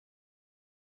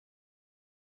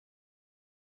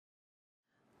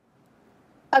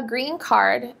A green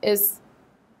card is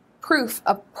proof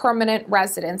of permanent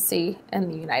residency in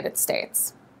the United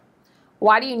States.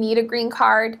 Why do you need a green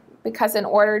card? Because in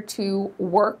order to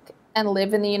work and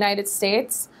live in the United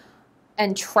States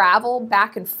and travel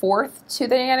back and forth to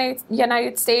the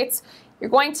United States, you're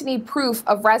going to need proof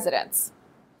of residence.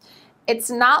 It's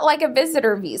not like a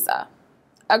visitor visa.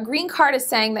 A green card is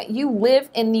saying that you live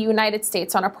in the United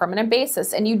States on a permanent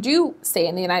basis, and you do stay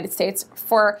in the United States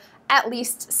for at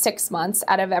least 6 months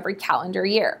out of every calendar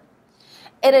year.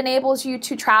 It enables you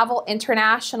to travel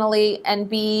internationally and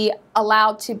be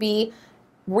allowed to be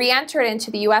re-entered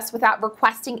into the U.S. without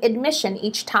requesting admission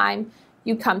each time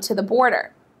you come to the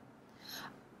border.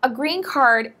 A green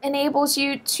card enables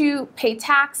you to pay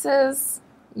taxes,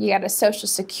 you get a Social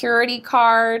Security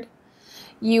card,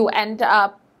 you end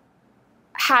up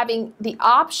having the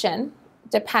option,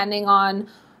 depending on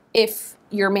if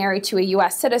you're married to a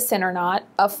U.S. citizen or not,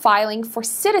 of filing for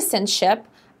citizenship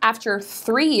after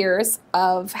 3 years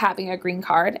of having a green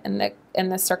card in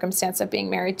the circumstance of being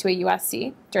married to a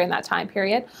USC during that time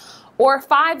period, or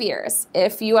 5 years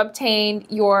if you obtain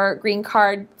your green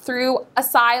card through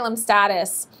asylum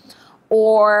status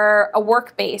or a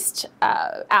work-based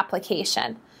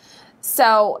application.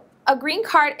 So a green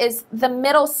card is the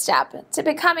middle step to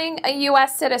becoming a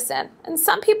U.S. citizen. And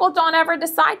some people don't ever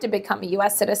decide to become a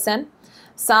U.S. citizen.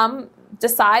 Some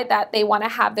decide that they want to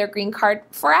have their green card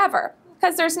forever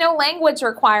because there's no language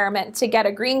requirement to get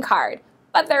a green card,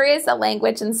 but there is a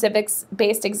language and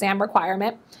civics-based exam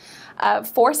requirement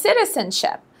for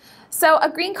citizenship. So a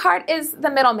green card is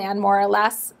the middleman, more or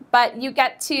less, but you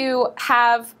get to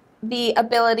have the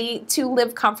ability to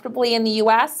live comfortably in the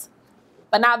U.S.,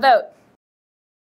 but not vote.